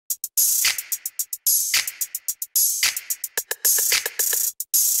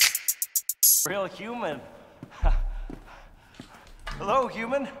Real human. Hello,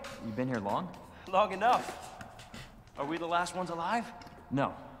 human. You been here long? Long enough. Are we the last ones alive?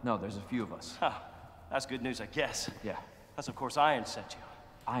 No, there's a few of us. Huh. That's good news, I guess. Yeah. That's of course Irons sent you.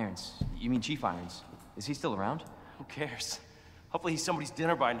 Irons? You mean Chief Irons? Is he still around? Who cares? Hopefully he's somebody's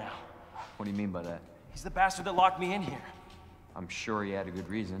dinner by now. What do you mean by that? He's the bastard that locked me in here. I'm sure he had a good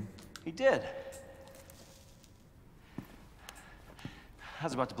reason. He did. I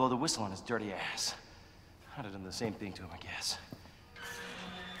was about to blow the whistle on his dirty ass. I'd have done the same thing to him, I guess.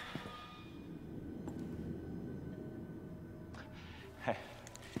 Hey,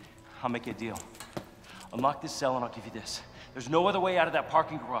 I'll make you a deal. Unlock this cell and I'll give you this. There's no other way out of that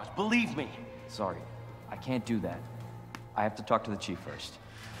parking garage, believe me. Sorry, I can't do that. I have to talk to the chief first.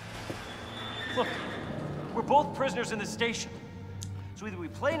 Look, we're both prisoners in this station. So either we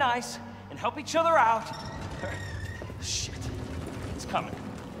play nice and help each other out, or... Shit. It's coming.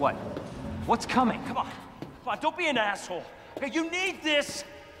 What? What's coming? Come on, don't be an asshole. Okay, you need this.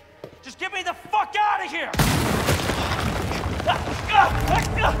 Just get me the fuck out of here!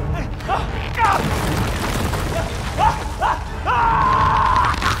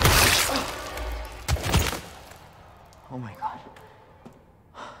 Oh my God.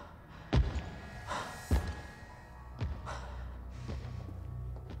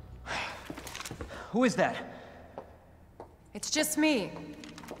 Who is that? It's just me.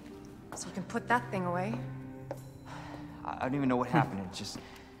 So you can put that thing away. I don't even know what happened. It just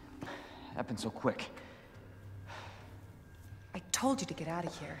happened so quick. I told you to get out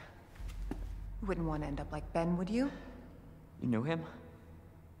of here. You wouldn't want to end up like Ben, would you? You knew him?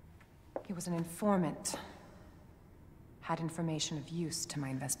 He was an informant. Had information of use to my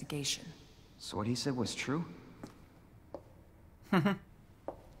investigation. So what he said was true?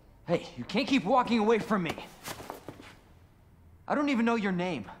 Hey, you can't keep walking away from me. I don't even know your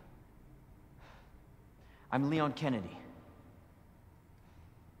name. I'm Leon Kennedy.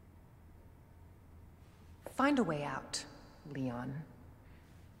 Find a way out, Leon.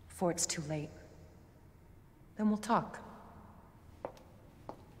 Before it's too late. Then we'll talk.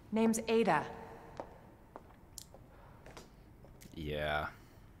 Name's Ada. Yeah.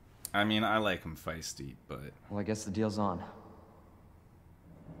 I mean, I like him feisty, but... Well, I guess the deal's on.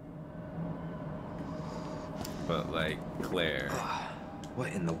 But, like, Claire...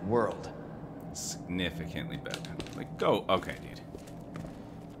 What in the world? Significantly better. Like, go. Okay, dude.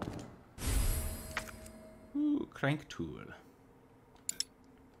 Ooh, crank tool.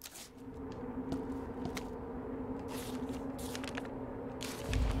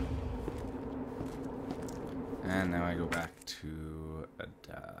 And now I go back to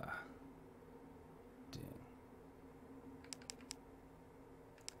Ada. Ding.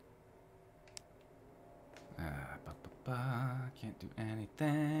 Can't do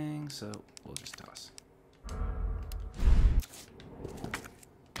anything, so we'll just toss.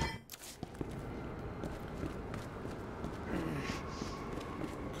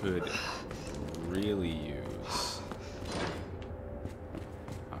 Could really use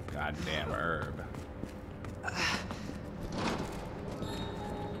a goddamn herb.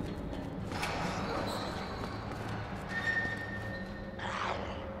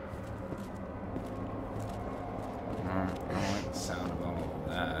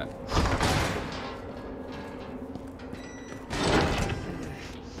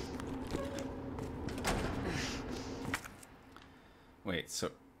 Wait, so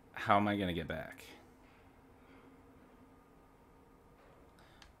how am I gonna get back?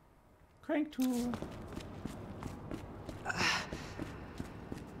 Crank tool.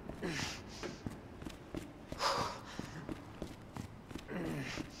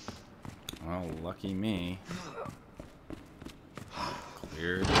 Well, lucky me.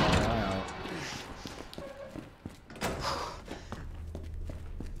 Cleared it all out.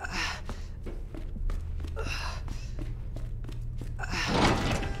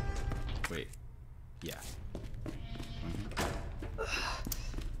 Wait. Yeah.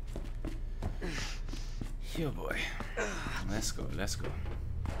 Yo, boy. Let's go, let's go.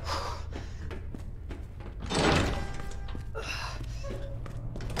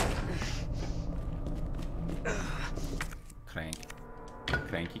 Crank.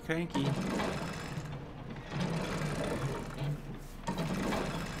 Cranky, cranky.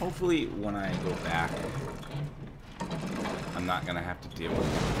 Hopefully, when I go back, I'm not gonna have to deal with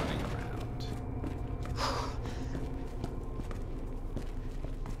him running around.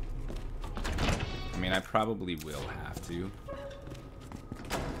 I mean, I probably will have to.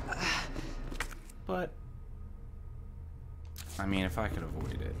 But I mean, if I could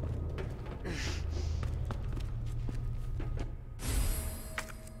avoid it.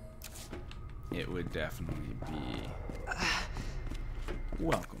 It would definitely be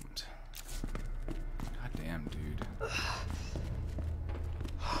welcomed. God damn, dude.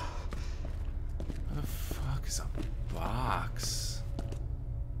 What the fuck is a box?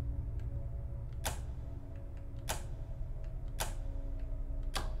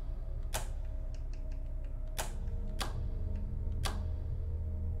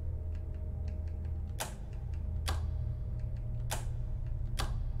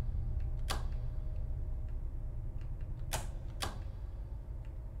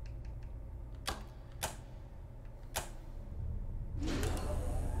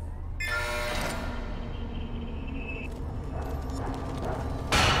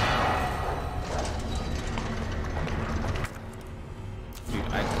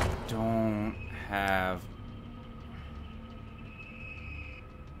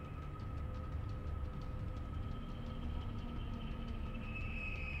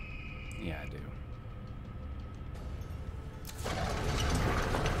 Yeah, I do.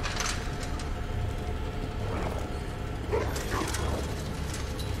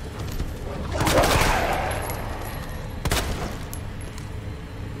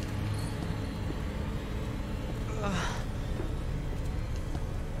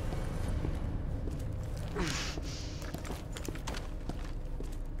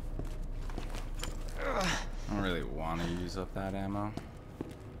 I don't really want to use up that ammo.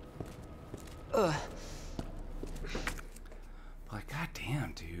 Like,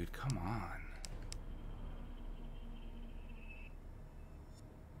 goddamn, dude, come on.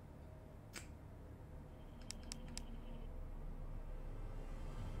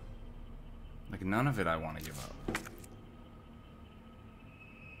 Like, none of it I want to give up.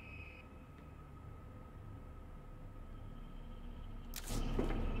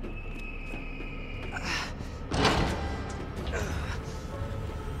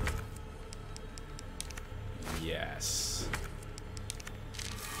 Yes.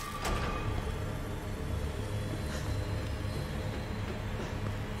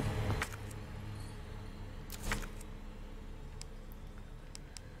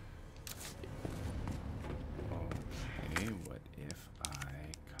 Okay, what if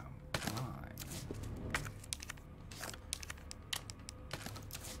I combine?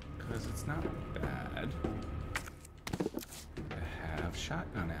 Because it's not bad to have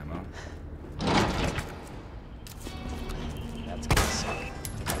shotgun ammo. That's gonna suck.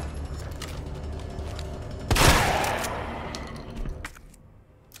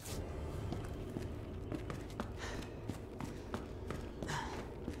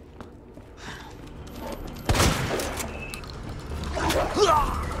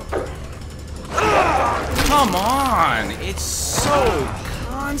 Come on! It's so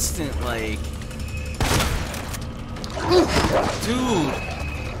constant, like... Dude!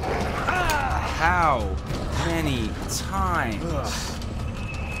 How many times?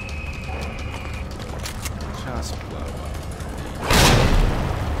 Just blow up.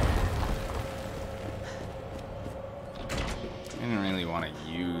 I didn't really want to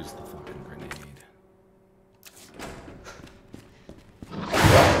use the fucking grenade.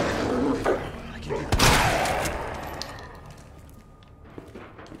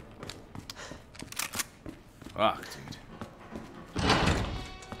 Fuck, dude.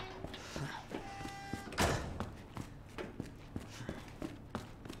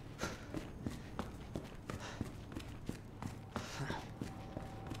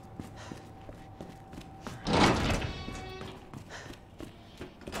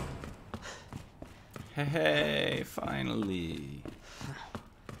 Hey, finally.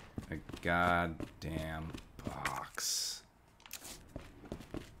 A goddamn box.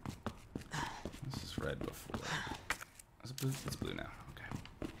 This is red before. Is it blue? It's blue now. Okay.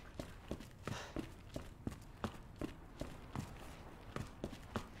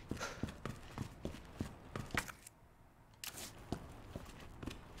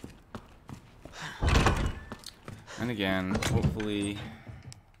 And again, hopefully...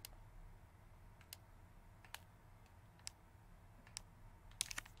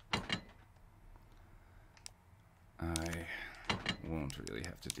 won't really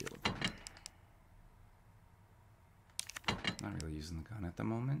have to deal with them. Not really using the gun at the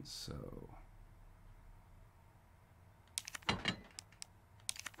moment, so...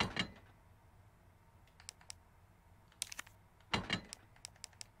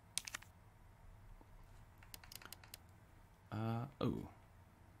 oh.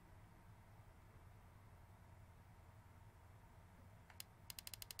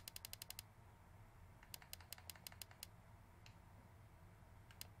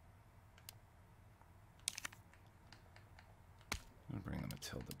 gonna bring the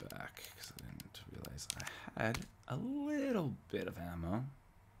Matilda back because I didn't realize I had a little bit of ammo.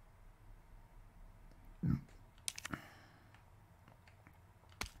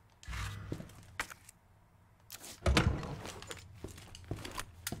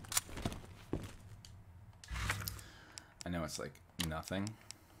 I know it's like nothing,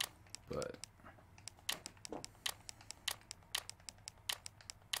 but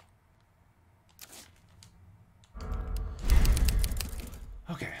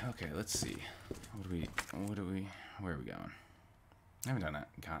okay, let's see. Where are we going? I haven't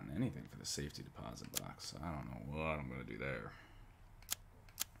gotten anything for the safety deposit box, so I don't know what I'm gonna do there.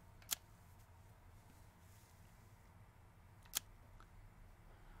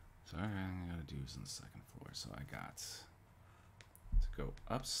 So all I gotta do is on the second floor. So I got to go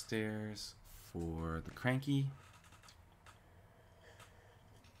upstairs for the cranky.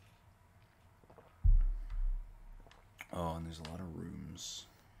 Oh, and there's a lot of rooms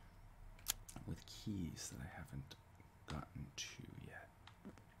with keys that I haven't gotten to yet.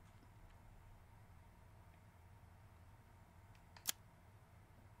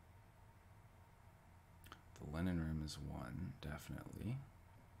 The linen room is one, definitely.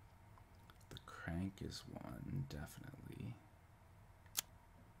 The crank is one, definitely.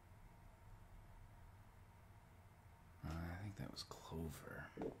 I think that was Clover.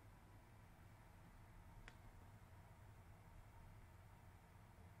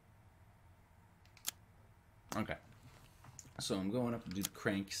 Okay, so I'm going up to do the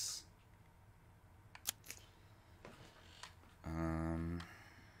cranks.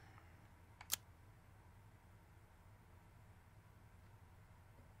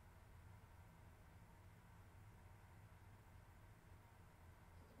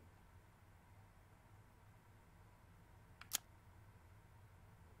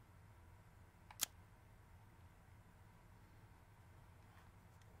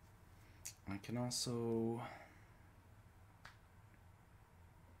 I can also...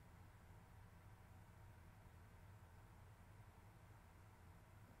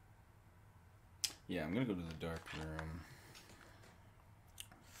 Yeah, I'm gonna go to the dark room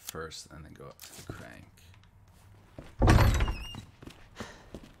first and then go up to the crank.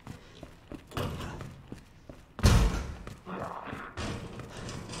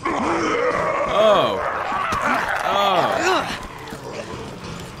 Oh!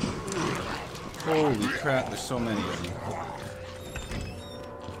 Holy crap, there's so many of them.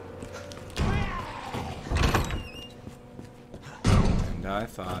 And I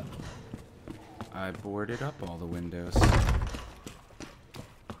thought I boarded up all the windows.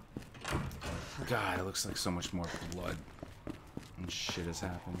 God, it looks like so much more blood and shit has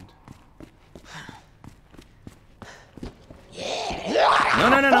happened.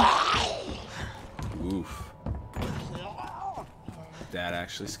 No. Oof. That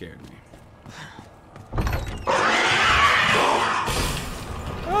actually scared me.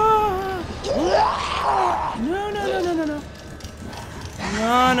 No.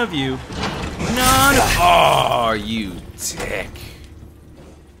 None of you. Oh, you dick.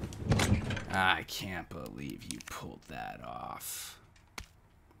 I can't believe you pulled that off.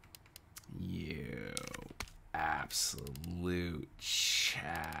 You absolute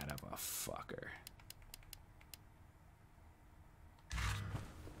chat of a fucker.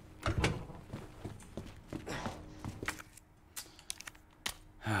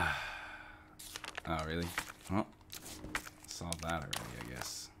 Oh, really? Well, solved that already, I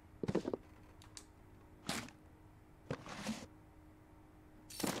guess.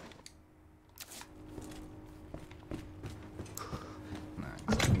 Nice.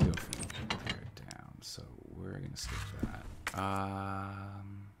 I'm gonna go from there down, so we're gonna skip that.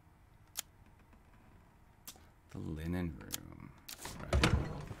 The linen room. Right.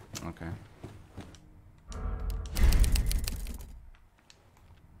 Okay.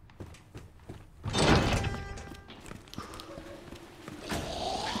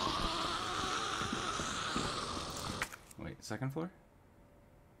 Second floor?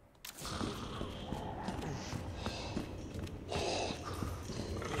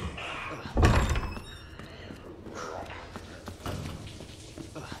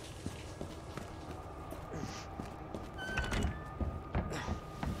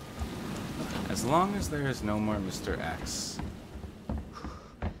 As long as there is no more Mr. X,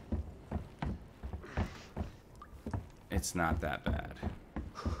 it's not that bad.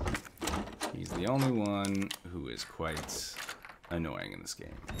 He's the only one who is quite annoying in this game.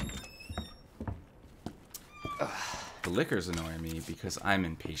 The liquors annoy me because I'm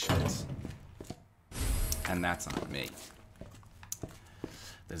impatient. And that's on me.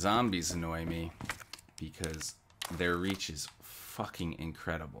 The zombies annoy me because their reach is fucking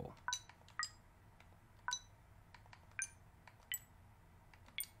incredible.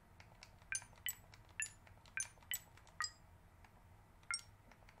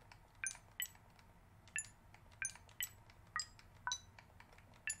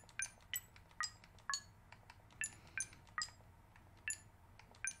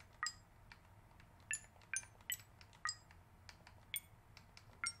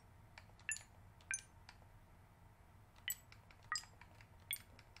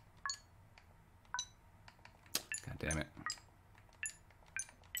 God damn it.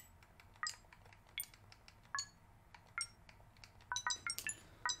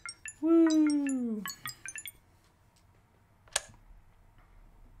 Woo!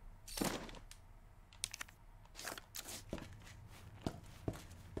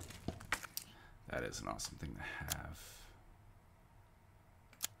 That is an awesome thing to have.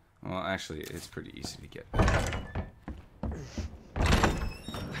 Well, actually, it's pretty easy to get.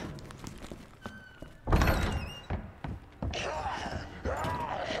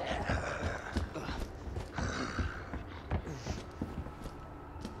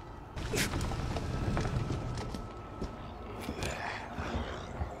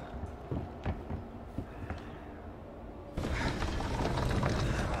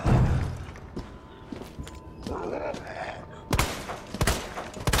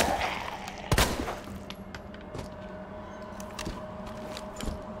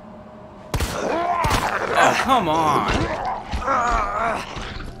 Oh, come on!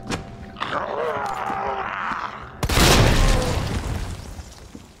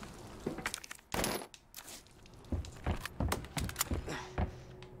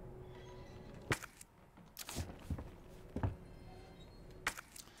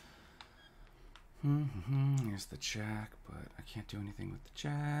 Here's the jack, but I can't do anything with the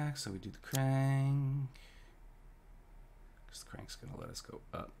jack, so we do the crank. Because the crank's gonna let us go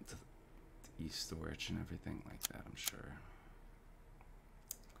up to the storage and everything like that, I'm sure.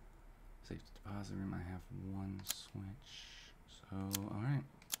 Safety deposit room, I have one switch. So, alright.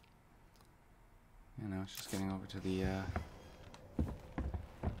 You know, it's just getting over to the,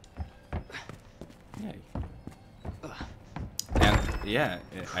 Yay. And, yeah,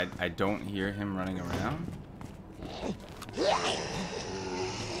 I don't hear him running around.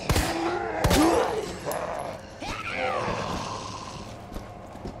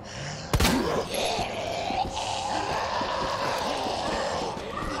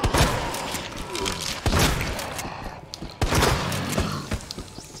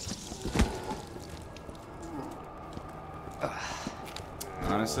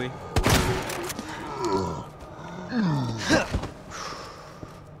 Honestly,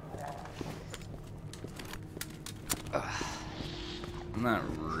 not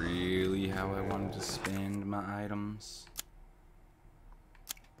really how I wanted to spend my items,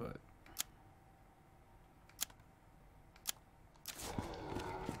 but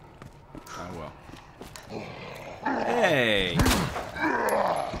oh well. Hey!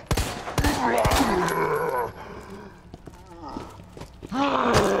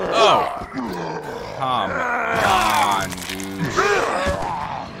 Oh! Come on, dude.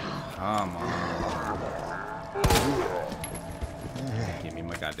 Come on. Give me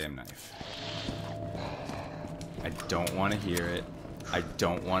my goddamn knife. I don't want to hear it. I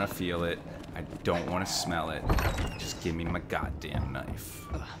don't want to feel it. I don't want to smell it. Just give me my goddamn knife.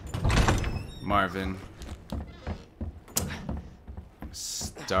 Marvin. I'm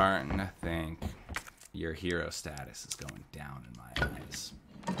starting to think your hero status is going down in my eyes.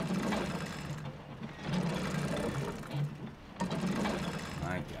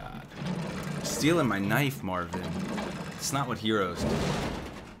 My God. Stealing my knife, Marvin. It's not what heroes do.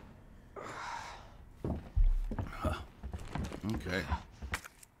 Huh. Okay.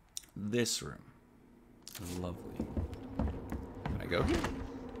 This room. Lovely. Can I go here?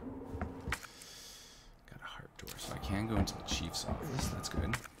 Got a heart door, so I can go into the chief's office. That's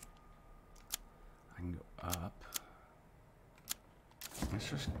good. I can go up. Let's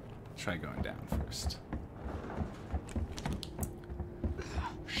just try going down first.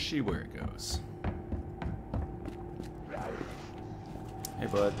 See where it goes. Hey,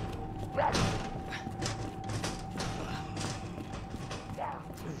 bud.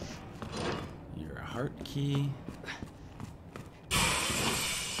 You're a heart key.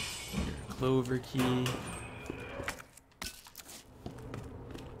 You're a clover key.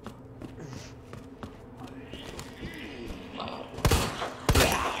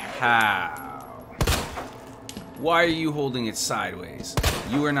 How? Why are you holding it sideways?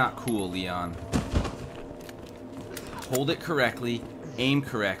 You are not cool, Leon. Hold it correctly, aim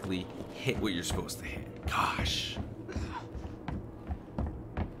correctly, hit what you're supposed to hit. Gosh.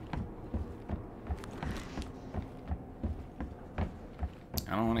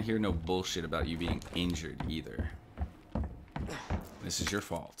 I don't want to hear no bullshit about you being injured either. This is your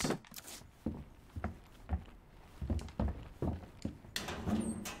fault.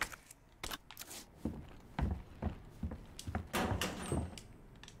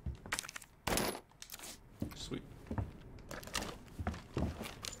 Sweet.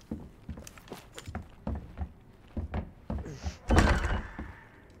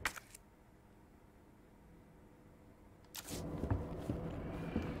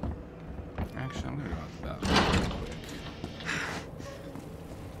 Actually, I'm gonna go out the balcony real quick.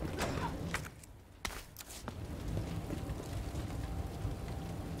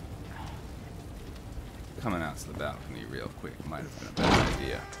 Coming out to the balcony real quick might have been a bad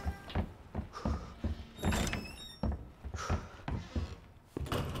idea.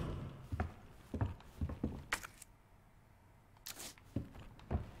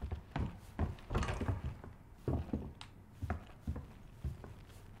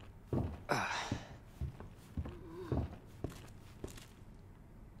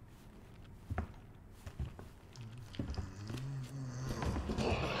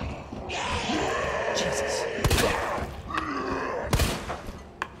 Jesus.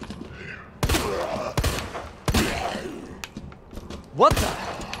 What the?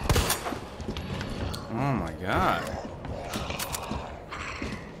 Oh my god.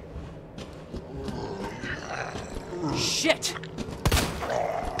 Shit!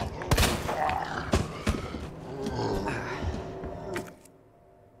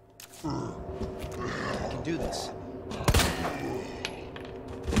 I can do this.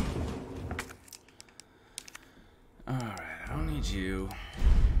 Alright, I don't need you.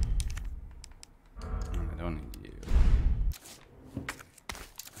 I don't need you.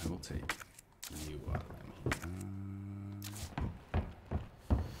 I will take you while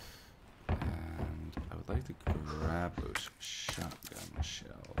and I would like to grab those shotgun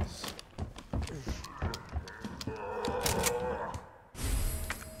shells.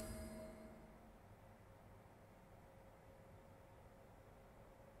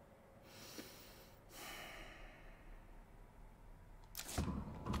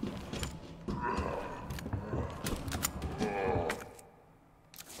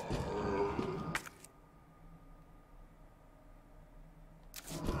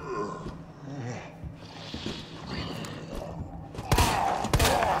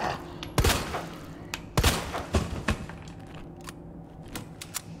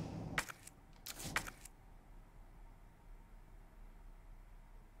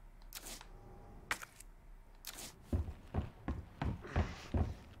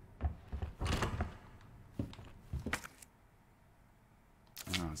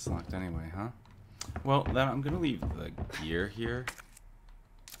 Oh, it's locked anyway, huh? Well, then I'm gonna leave the gear here.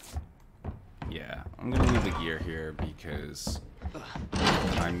 Yeah, I'm gonna leave the gear here because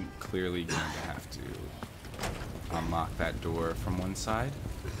I'm clearly going to have to unlock that door from one side.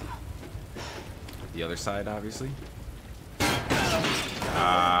 The other side, obviously.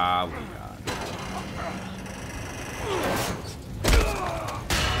 Ah, Leon.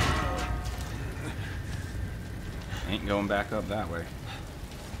 Ain't going back up that way.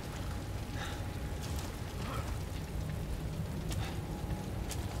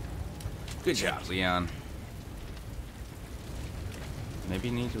 Good job, Leon. Maybe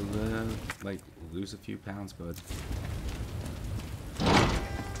you need to lose a few pounds, bud. I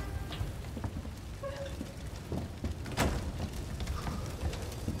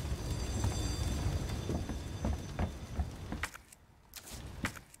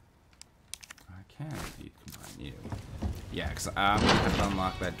can indeed combine you. Yeah, because I'm going to have to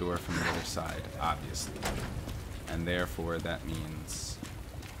unlock that door from the other side, obviously. And therefore, that means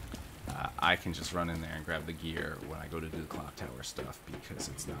I can just run in there and grab the gear when I go to do the clock tower stuff because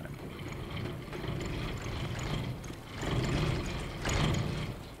it's not important.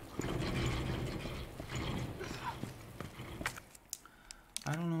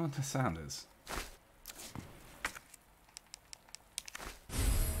 I don't know what the sound is.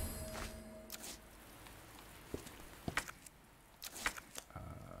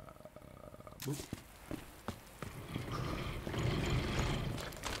 Boop.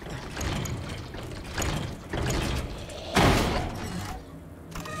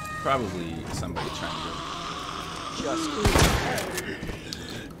 Probably somebody trying to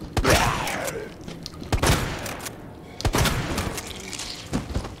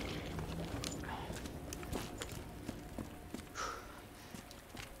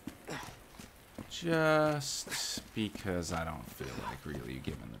just because I don't feel like really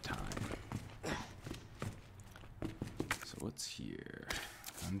giving the time. So what's here?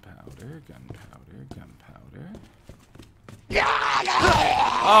 Gunpowder, gunpowder, gunpowder.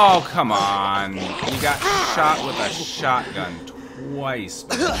 Oh, come on. You got shot with a shotgun twice,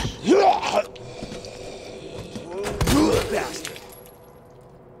 bitch. Bastard.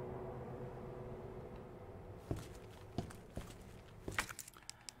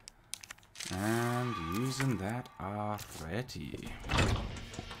 And using that already.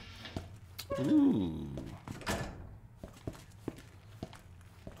 Ooh.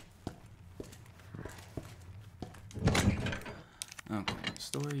 Okay,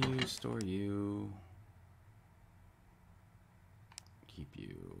 store you. Keep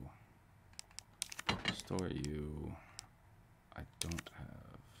you. Store you. I don't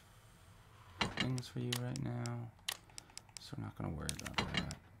have things for you right now, so we're not gonna worry about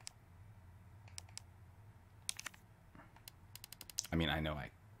that. I mean, I know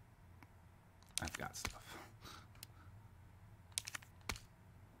I've got stuff.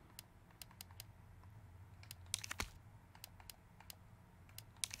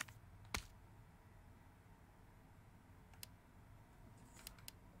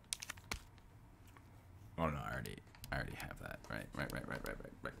 Oh no, I already have that. Right.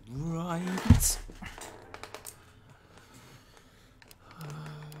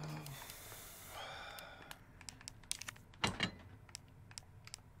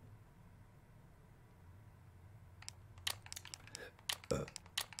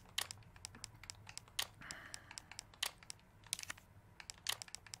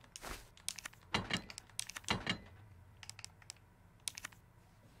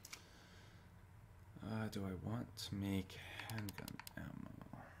 Do I want to make handgun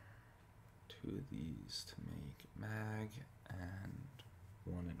ammo? 2 of these to make mag, and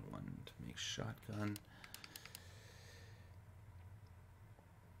 1 and 1 to make shotgun.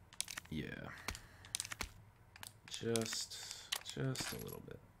 Yeah. Just a little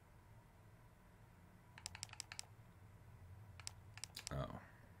bit. Oh.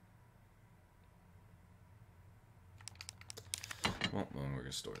 Well, we're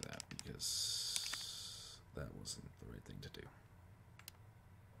gonna store that because that wasn't the right thing to do.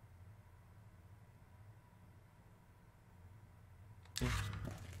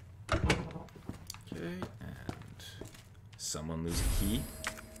 Okay, and someone lose a key?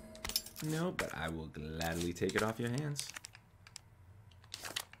 No, but I will gladly take it off your hands.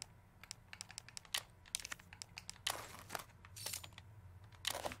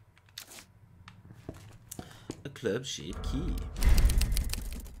 A club-shaped key.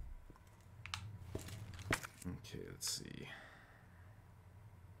 Okay, let's see.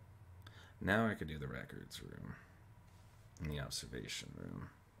 Now I could do the records room and the observation room.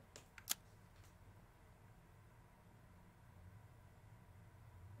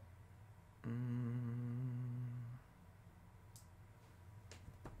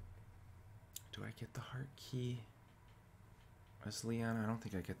 Do I get the heart key as Leon? I don't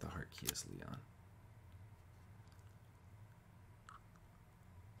think I get the heart key as Leon.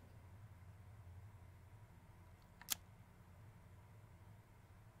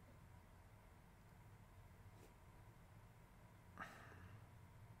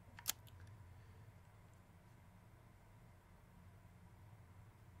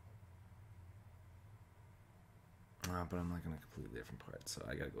 But I'm like in a completely different part, so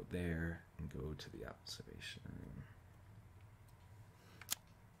I gotta go there and go to the observation room.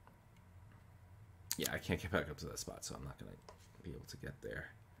 Yeah, I can't get back up to that spot, so I'm not gonna be able to get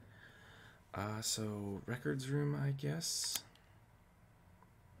there. So records room, I guess.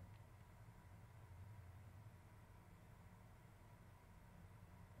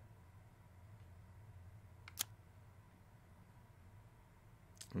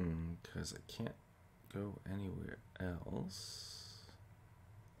 Because I can't go anywhere else.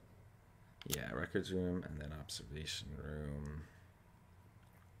 Yeah, records room and then observation room.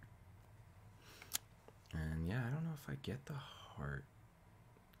 And yeah, I don't know if I get the heart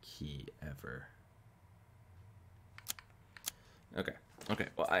key ever. Okay,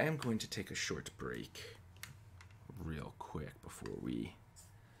 well, I am going to take a short break real quick before we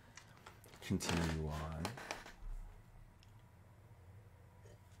continue on.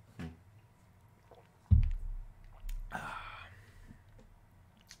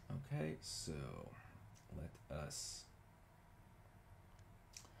 Okay, so let us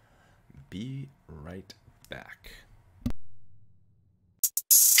be right back.